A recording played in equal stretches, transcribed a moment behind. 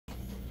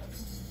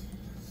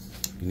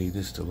You need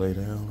this to lay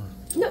down?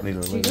 No, need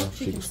her to lay down?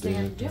 She can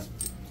stand. Yep.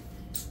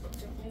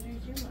 Don't need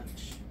her too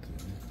much.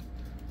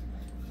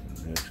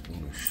 And that's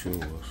going to show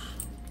us.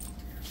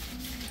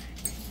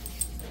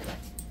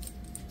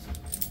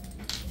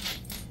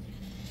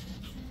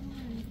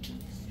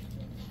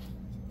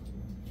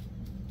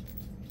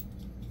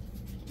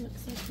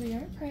 Looks like we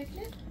are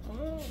pregnant.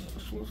 Oh,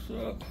 that's what's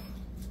up.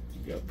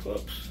 You got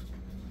pups.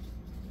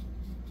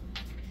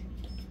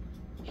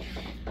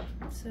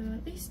 So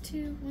at least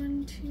two,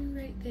 1, 2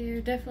 right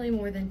there. Definitely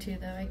more than 2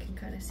 though. I can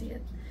kind of see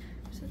it.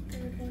 There's a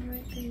third one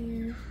right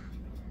there.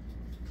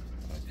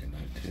 I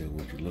cannot tell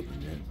what you're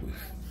looking at, but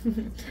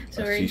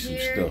So I right see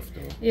here, some stuff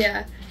though.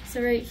 yeah.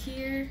 So right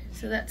here,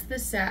 so that's the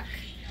sack,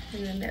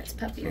 and then that's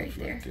puppy right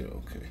there. Okay.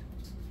 Perfect.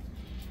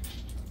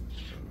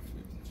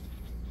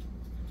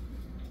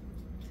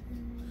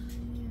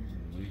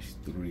 At least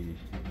 3.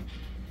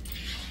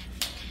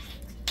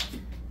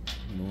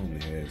 Normally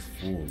has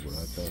 4, but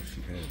I thought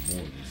she had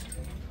more this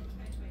time.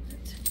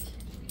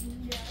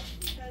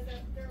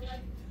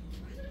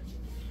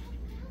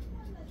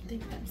 I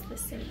think that's the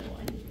same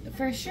one.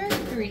 For sure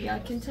 3, I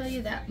can tell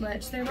you that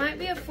much. There might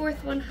be a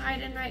 4th one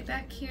hiding right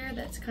back here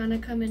that's kind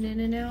of coming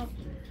in and out.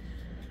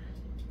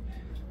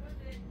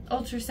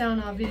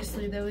 Ultrasound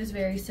obviously though is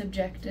very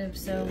subjective,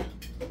 so yeah,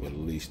 but at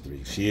least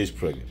 3. She is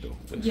pregnant though.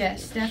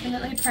 Yes,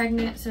 definitely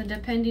pregnant. So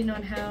depending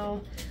on how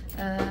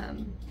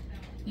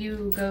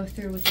you go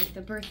through with like,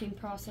 the birthing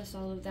process,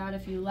 all of that,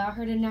 if you allow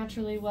her to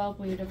naturally whelp,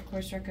 we would of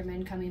course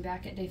recommend coming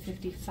back at day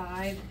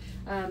 55,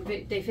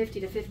 day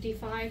 50 to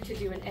 55 to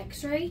do an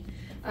x-ray,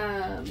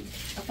 a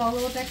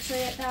follow-up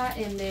x-ray at that,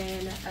 and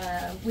then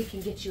we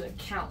can get you a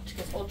count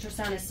because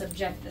ultrasound is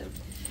subjective.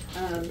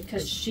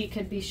 Because she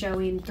could be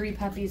showing 3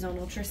 puppies on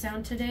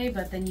ultrasound today,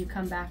 but then you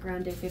come back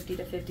around day 50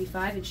 to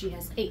 55 and she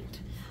has 8.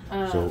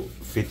 So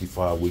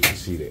 55, we can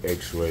see the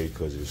X-ray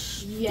because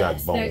it's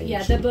got bones.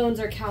 Yeah, the bones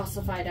are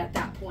calcified at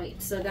that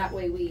point, so that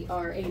way we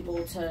are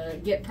able to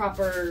get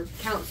proper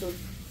counts of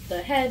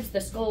the heads, the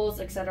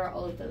skulls, etc.,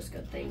 all of those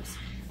good things.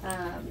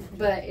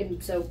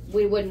 So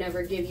we would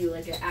never give you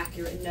like an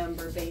accurate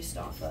number based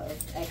off of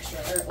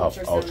X-ray or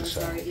ultrasound. I'm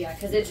sorry, yeah,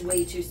 because it's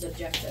way too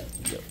subjective.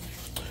 Yep.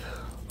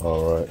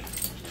 All right.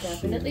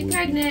 Definitely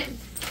pregnant.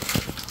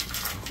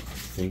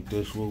 I think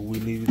that's what we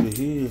needed to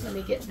hear. Let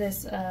me get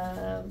this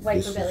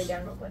wipe her belly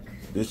down real quick.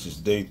 This is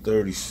day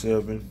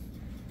 37.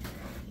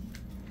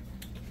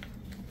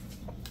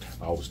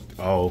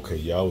 Okay.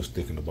 Yeah, I was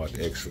thinking about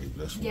the X-ray.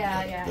 That's when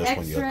that's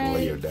when you have to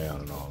lay her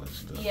down and all that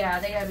stuff. Yeah,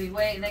 they gotta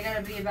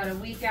be about a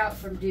week out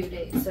from due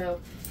date.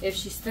 So if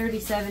she's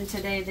 37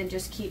 today, then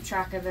just keep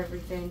track of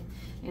everything,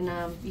 and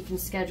you can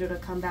schedule to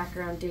come back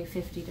around day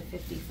 50 to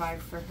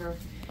 55 for her.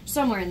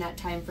 Somewhere in that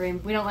time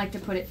frame. We don't like to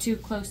put it too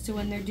close to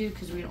when they're due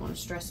because we don't want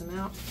to stress them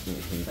out.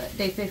 But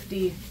day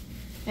 50,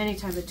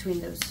 anytime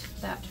between those,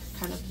 that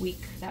kind of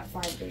week, that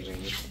 5-day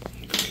range.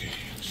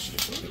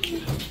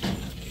 Okay.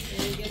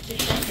 And get your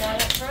stuff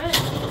out up front.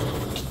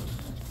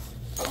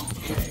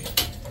 Okay.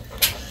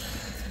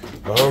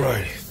 All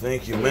right.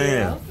 Thank you,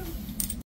 ma'am.